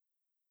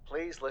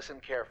Please listen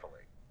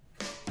carefully.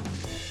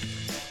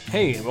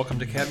 Hey, and welcome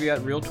to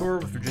Caveat Realtor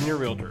with Virginia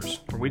Realtors,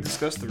 where we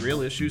discuss the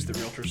real issues that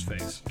realtors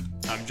face.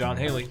 I'm John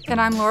Haley. And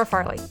I'm Laura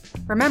Farley.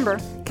 Remember,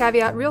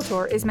 Caveat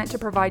Realtor is meant to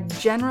provide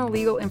general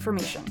legal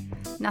information.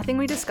 Nothing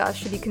we discuss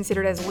should be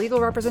considered as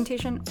legal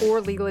representation or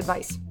legal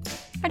advice.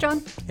 Hi,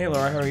 John. Hey,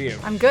 Laura, how are you?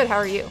 I'm good. How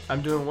are you?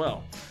 I'm doing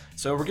well.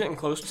 So we're getting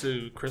close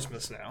to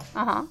Christmas now.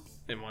 Uh-huh.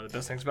 And one of the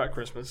best things about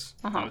Christmas,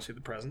 obviously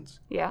the presents.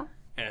 Yeah.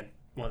 And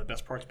one of the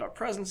best parts about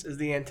presents is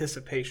the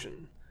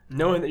anticipation.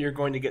 Knowing that you're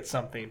going to get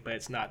something, but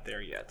it's not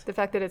there yet. The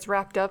fact that it's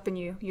wrapped up and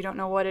you don't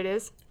know what it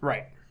is?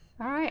 Right.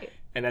 All right.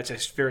 And that's a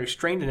very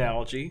strained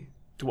analogy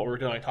to what we're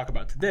going to talk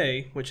about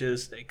today, which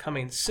is a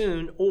coming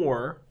soon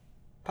or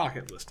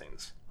pocket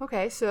listings.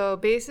 Okay, so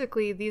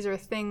basically these are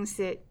things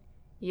that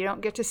you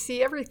don't get to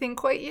see everything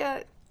quite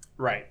yet.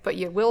 Right. But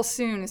you will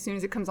soon as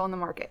it comes on the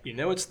market. You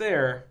know it's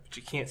there, but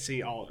you can't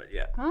see all of it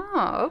yet.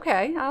 Oh,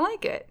 okay. I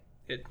like it.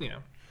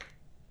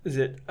 Is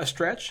it a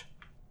stretch?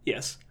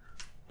 Yes.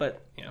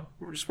 But,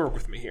 just work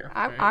with me here.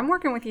 I'm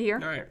working with you here.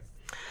 All right.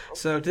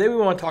 So today we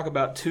want to talk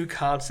about two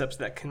concepts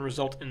that can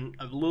result in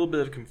a little bit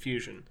of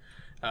confusion.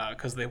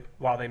 Because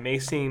while they may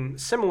seem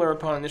similar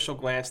upon initial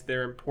glance,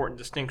 there are important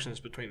distinctions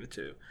between the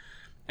two.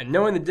 And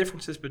knowing the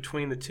differences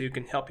between the two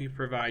can help you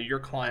provide your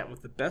client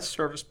with the best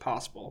service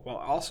possible while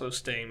also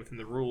staying within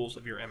the rules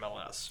of your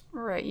MLS.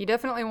 Right. You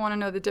definitely want to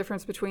know the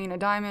difference between a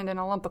diamond and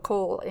a lump of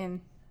coal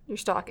in your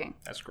stocking.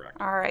 That's correct.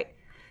 All right.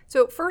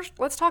 So first,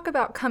 let's talk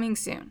about coming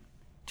soon.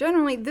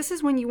 Generally, this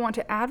is when you want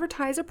to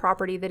advertise a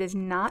property that is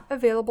not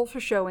available for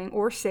showing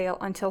or sale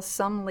until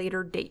some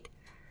later date.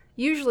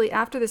 Usually,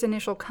 after this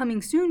initial coming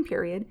soon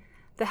period,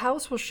 the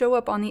house will show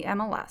up on the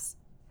MLS.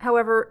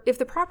 However, if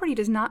the property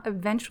does not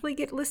eventually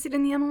get listed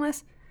in the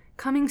MLS,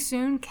 coming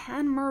soon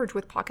can merge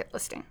with pocket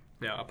listing.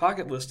 Now, a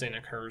pocket listing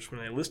occurs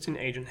when a listing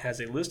agent has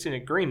a listing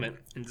agreement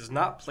and does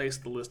not place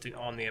the listing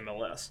on the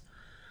MLS.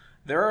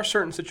 There are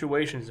certain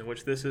situations in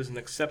which this is an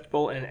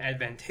acceptable and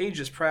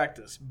advantageous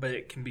practice, but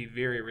it can be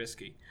very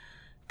risky.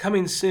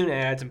 Coming soon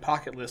ads and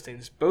pocket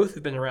listings both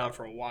have been around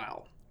for a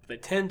while, but they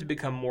tend to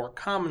become more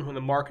common when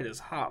the market is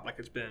hot like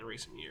it's been in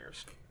recent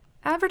years.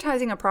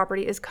 Advertising a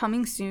property as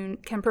coming soon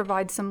can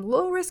provide some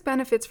low-risk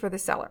benefits for the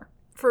seller.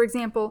 For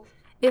example,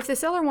 if the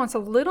seller wants a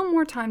little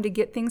more time to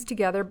get things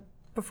together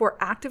before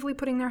actively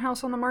putting their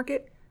house on the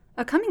market,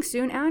 a coming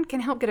soon ad can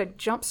help get a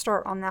jump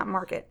start on that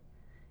market.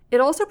 It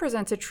also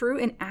presents a true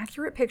and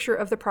accurate picture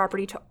of the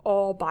property to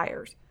all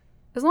buyers.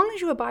 As long as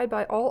you abide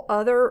by all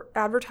other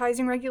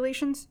advertising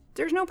regulations,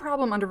 there's no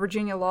problem under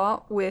Virginia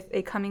law with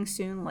a coming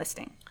soon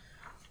listing.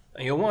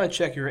 And you'll want to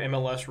check your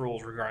MLS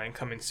rules regarding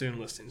coming soon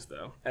listings,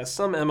 though, as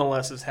some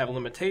MLSs have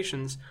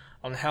limitations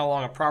on how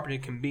long a property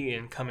can be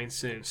in coming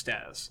soon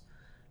status.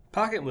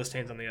 Pocket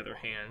listings, on the other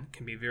hand,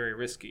 can be very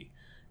risky.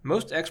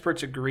 Most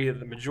experts agree that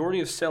the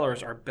majority of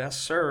sellers are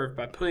best served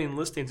by putting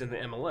listings in the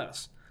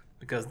MLS,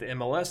 because the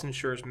MLS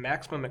ensures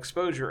maximum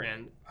exposure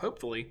and,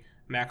 hopefully,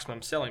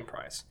 maximum selling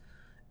price.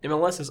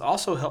 MLSs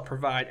also help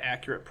provide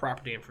accurate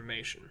property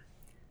information.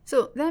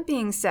 So, that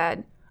being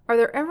said, are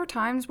there ever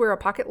times where a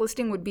pocket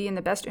listing would be in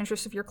the best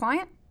interest of your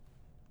client?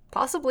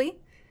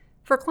 Possibly.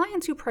 For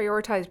clients who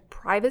prioritize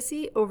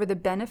privacy over the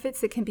benefits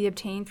that can be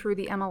obtained through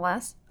the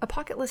MLS, a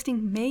pocket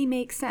listing may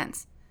make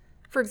sense.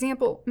 For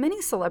example,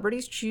 many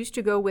celebrities choose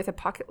to go with a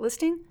pocket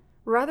listing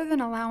rather than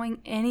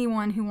allowing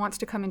anyone who wants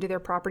to come into their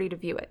property to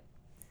view it.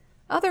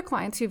 Other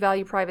clients who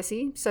value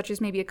privacy, such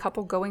as maybe a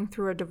couple going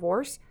through a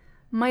divorce,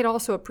 might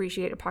also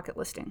appreciate a pocket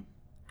listing.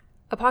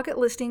 A pocket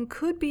listing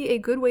could be a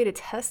good way to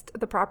test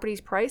the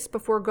property's price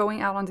before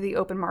going out onto the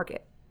open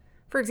market.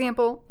 For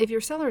example, if your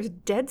seller is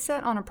dead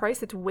set on a price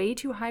that's way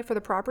too high for the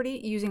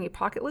property, using a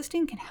pocket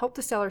listing can help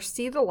the seller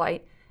see the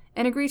light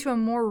and agree to a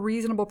more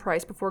reasonable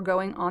price before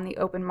going on the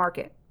open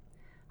market.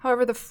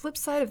 However, the flip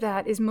side of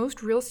that is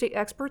most real estate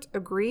experts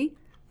agree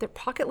that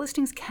pocket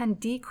listings can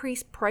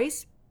decrease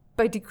price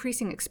by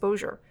decreasing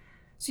exposure,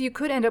 so you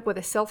could end up with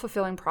a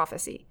self-fulfilling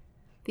prophecy.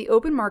 The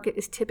open market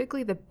is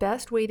typically the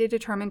best way to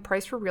determine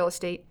price for real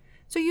estate,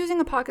 so using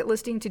a pocket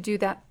listing to do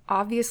that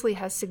obviously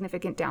has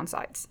significant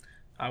downsides.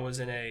 I was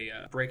in a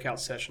breakout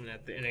session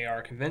at the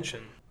NAR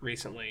convention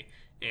recently,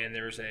 and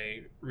there was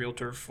a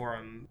realtor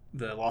from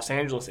the Los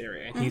Angeles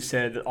area, and he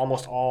said that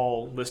almost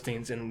all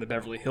listings in the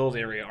Beverly Hills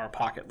area are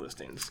pocket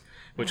listings,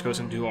 which goes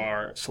into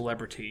our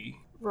celebrity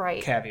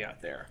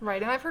caveat there.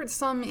 Right, and I've heard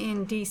some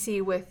in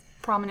D.C. with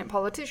prominent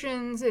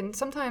politicians, and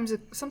sometimes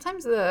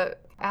the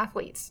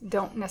athletes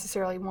don't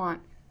necessarily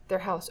want their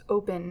house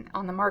open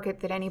on the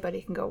market that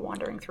anybody can go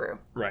wandering through.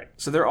 Right.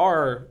 So there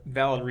are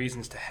valid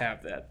reasons to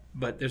have that,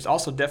 but there's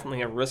also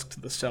definitely a risk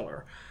to the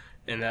seller,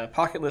 and that a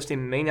pocket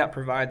listing may not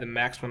provide the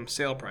maximum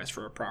sale price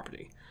for a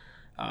property.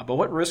 But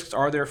what risks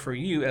are there for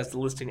you as the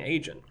listing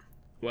agent?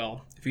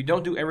 Well, if you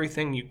don't do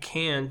everything you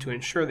can to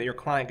ensure that your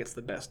client gets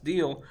the best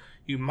deal,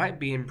 you might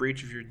be in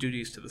breach of your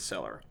duties to the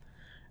seller.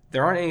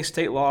 There aren't any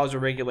state laws or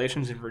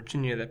regulations in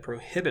Virginia that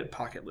prohibit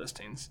pocket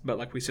listings, but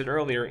like we said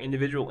earlier,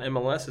 individual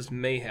MLSs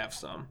may have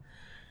some.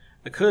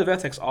 The Code of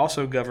Ethics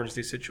also governs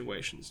these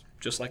situations,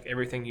 just like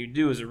everything you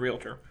do as a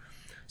realtor.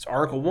 So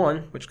Article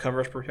 1, which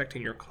covers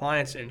protecting your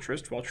client's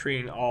interest while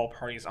treating all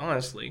parties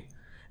honestly,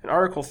 and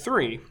Article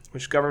 3,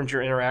 which governs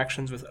your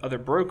interactions with other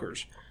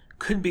brokers,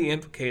 could be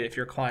implicated if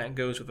your client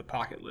goes with a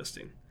pocket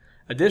listing.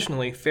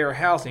 Additionally, fair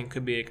housing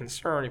could be a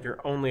concern if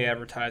you're only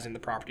advertising the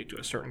property to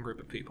a certain group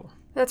of people.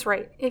 That's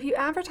right. If you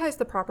advertise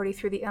the property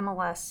through the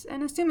MLS,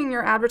 and assuming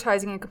you're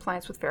advertising in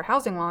compliance with fair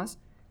housing laws,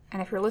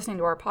 and if you're listening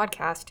to our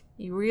podcast,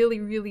 you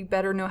really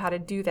better know how to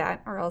do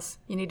that, or else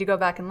you need to go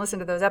back and listen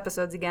to those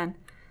episodes again,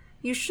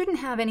 you shouldn't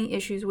have any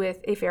issues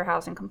with a fair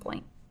housing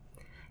complaint.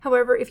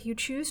 However, if you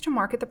choose to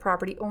market the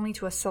property only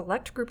to a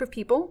select group of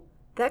people,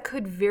 that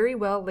could very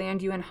well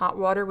land you in hot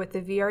water with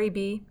the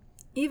VREB,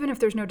 even if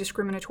there's no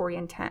discriminatory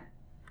intent.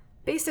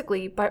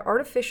 Basically, by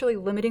artificially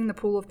limiting the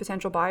pool of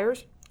potential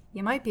buyers,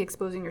 you might be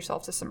exposing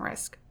yourself to some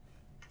risk.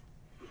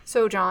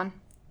 So, John.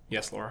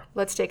 Yes, Laura.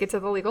 Let's take it to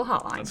the legal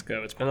hotline. Let's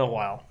go. It's been a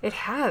while. It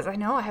has. I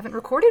know. I haven't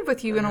recorded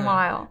with you in a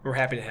while. We're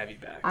happy to have you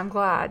back. I'm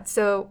glad.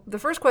 So, the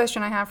first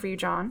question I have for you,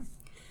 John.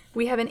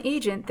 We have an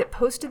agent that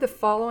posted the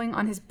following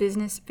on his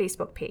business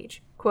Facebook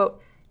page.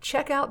 Quote,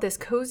 "Check out this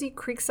cozy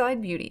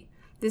creekside beauty.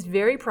 This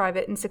very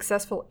private and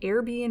successful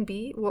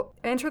Airbnb will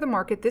enter the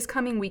market this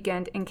coming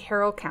weekend in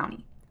Carroll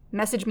County.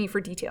 Message me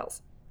for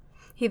details."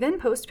 He then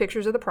posts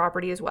pictures of the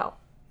property as well.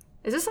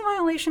 Is this a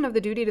violation of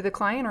the duty to the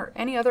client or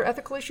any other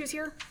ethical issues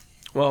here?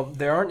 Well,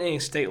 there aren't any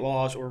state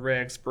laws or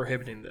regs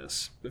prohibiting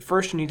this, but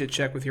first you need to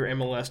check with your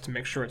MLS to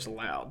make sure it's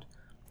allowed.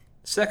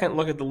 Second,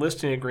 look at the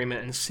listing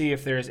agreement and see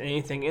if there is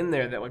anything in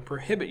there that would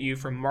prohibit you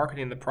from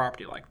marketing the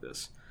property like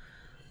this.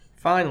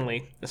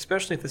 Finally,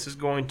 especially if this is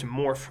going to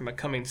morph from a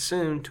coming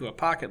soon to a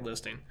pocket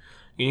listing,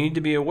 you need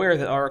to be aware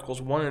that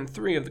Articles 1 and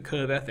 3 of the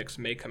Code of Ethics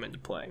may come into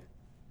play.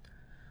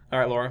 All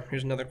right, Laura,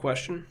 here's another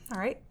question. All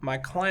right. My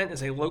client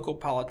is a local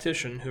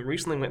politician who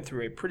recently went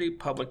through a pretty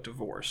public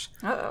divorce.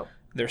 Uh-oh.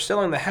 They're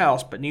selling the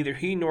house, but neither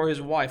he nor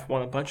his wife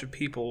want a bunch of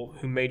people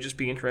who may just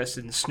be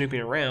interested in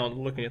snooping around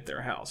looking at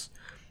their house.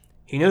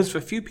 He knows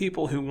of a few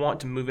people who want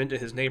to move into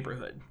his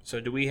neighborhood, so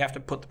do we have to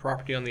put the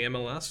property on the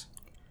MLS?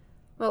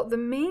 Well, the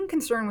main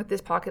concern with this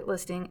pocket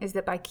listing is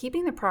that by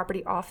keeping the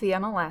property off the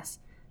MLS,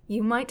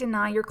 you might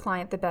deny your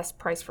client the best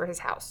price for his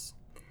house.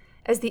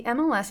 As the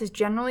MLS is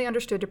generally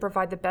understood to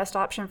provide the best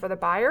option for the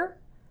buyer,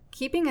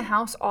 keeping a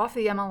house off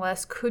the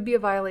MLS could be a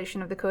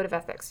violation of the Code of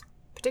Ethics,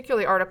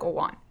 particularly Article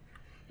 1,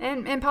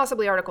 and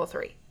possibly Article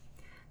 3.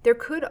 There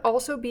could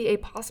also be a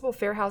possible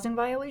fair housing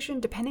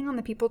violation depending on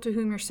the people to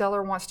whom your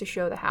seller wants to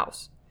show the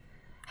house.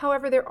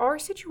 However, there are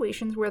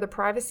situations where the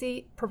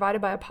privacy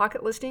provided by a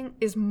pocket listing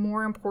is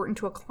more important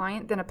to a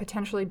client than a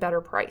potentially better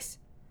price.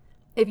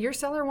 If your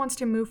seller wants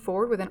to move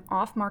forward with an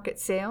off-market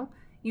sale,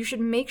 you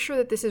should make sure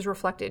that this is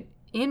reflected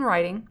in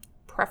writing,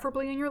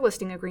 preferably in your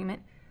listing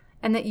agreement,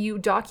 and that you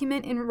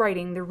document in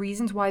writing the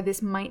reasons why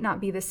this might not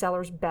be the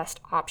seller's best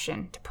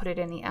option to put it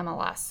in the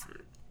MLS.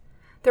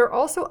 There are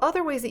also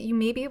other ways that you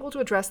may be able to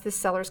address this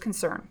seller's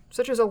concern,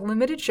 such as a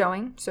limited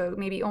showing, so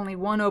maybe only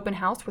one open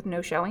house with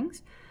no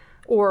showings,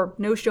 or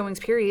no showings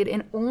period,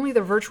 and only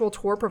the virtual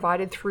tour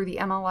provided through the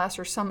MLS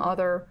or some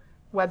other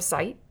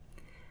website.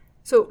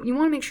 So you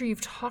want to make sure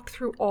you've talked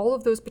through all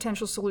of those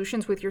potential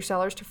solutions with your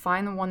sellers to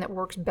find the one that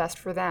works best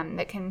for them,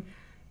 that can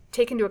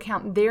take into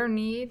account their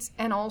needs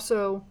and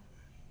also,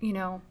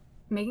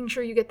 making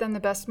sure you get them the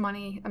best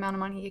amount of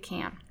money you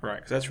can. Right,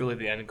 because that's really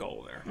the end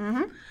goal there.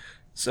 Mm-hmm.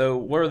 So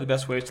what are the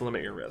best ways to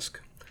limit your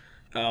risk?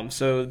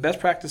 So the best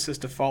practices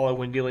to follow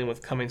when dealing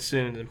with coming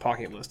soon and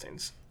pocket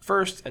listings.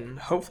 First, and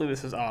hopefully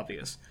this is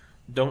obvious,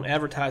 don't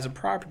advertise a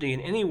property in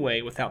any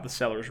way without the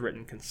seller's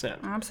written consent.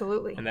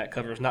 Absolutely. And that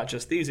covers not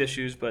just these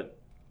issues, but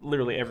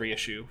literally every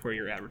issue where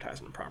you're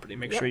advertising a property.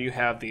 Make sure you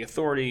have the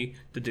authority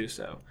to do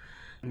so.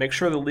 Make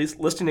sure the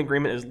listing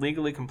agreement is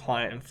legally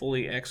compliant and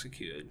fully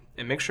executed.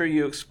 And make sure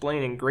you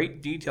explain in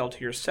great detail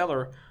to your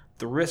seller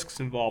the risks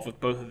involved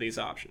with both of these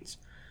options.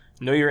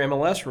 Know your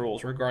MLS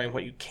rules regarding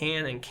what you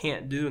can and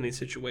can't do in these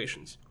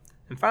situations.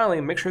 And finally,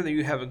 make sure that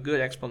you have a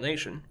good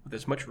explanation with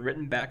as much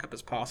written backup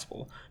as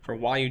possible for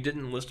why you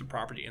didn't list a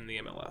property in the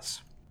MLS.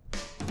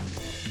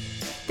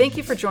 Thank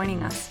you for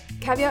joining us.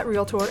 Caveat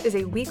Realtor is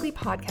a weekly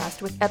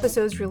podcast with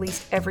episodes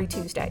released every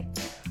Tuesday.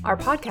 Our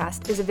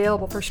podcast is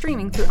available for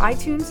streaming through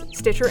iTunes,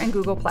 Stitcher, and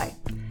Google Play.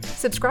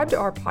 Subscribe to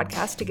our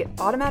podcast to get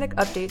automatic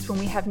updates when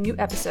we have new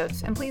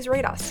episodes, and please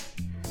rate us.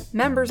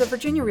 Members of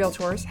Virginia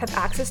Realtors have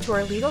access to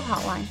our legal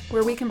hotline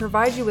where we can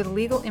provide you with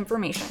legal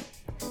information.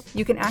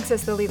 You can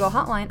access the legal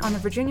hotline on the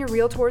Virginia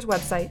Realtors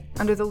website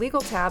under the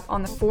Legal tab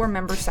on the For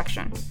Members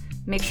section.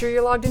 Make sure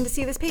you're logged in to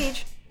see this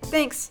page.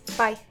 Thanks.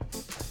 Bye.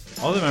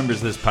 All the members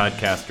of this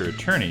podcast are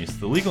attorneys.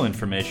 The legal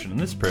information in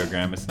this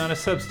program is not a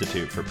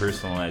substitute for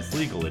personalized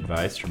legal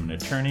advice from an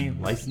attorney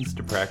licensed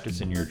to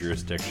practice in your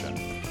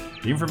jurisdiction.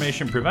 The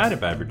information provided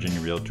by Virginia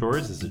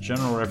Realtors is a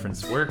general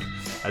reference work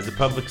as a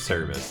public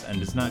service and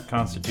does not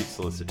constitute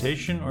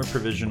solicitation or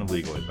provision of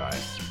legal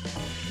advice.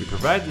 We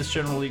provide this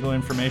general legal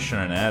information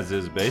on an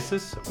as-is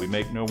basis. We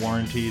make no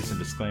warranties and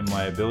disclaim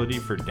liability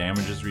for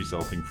damages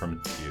resulting from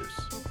its use.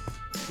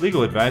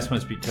 Legal advice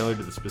must be tailored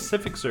to the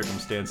specific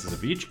circumstances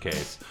of each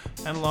case,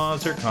 and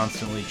laws are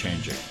constantly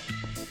changing.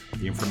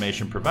 The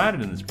information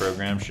provided in this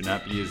program should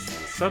not be used as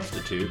a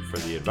substitute for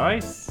the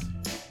advice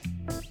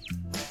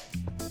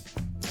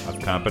of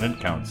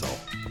competent counsel.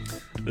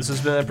 This has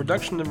been a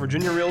production of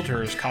Virginia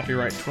Realtors,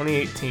 copyright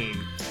 2018.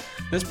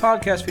 This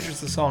podcast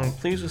features the song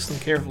Please Listen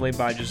Carefully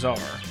by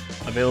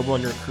Jahzzar, available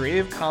under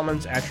Creative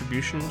Commons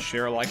Attribution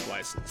Share Alike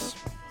license.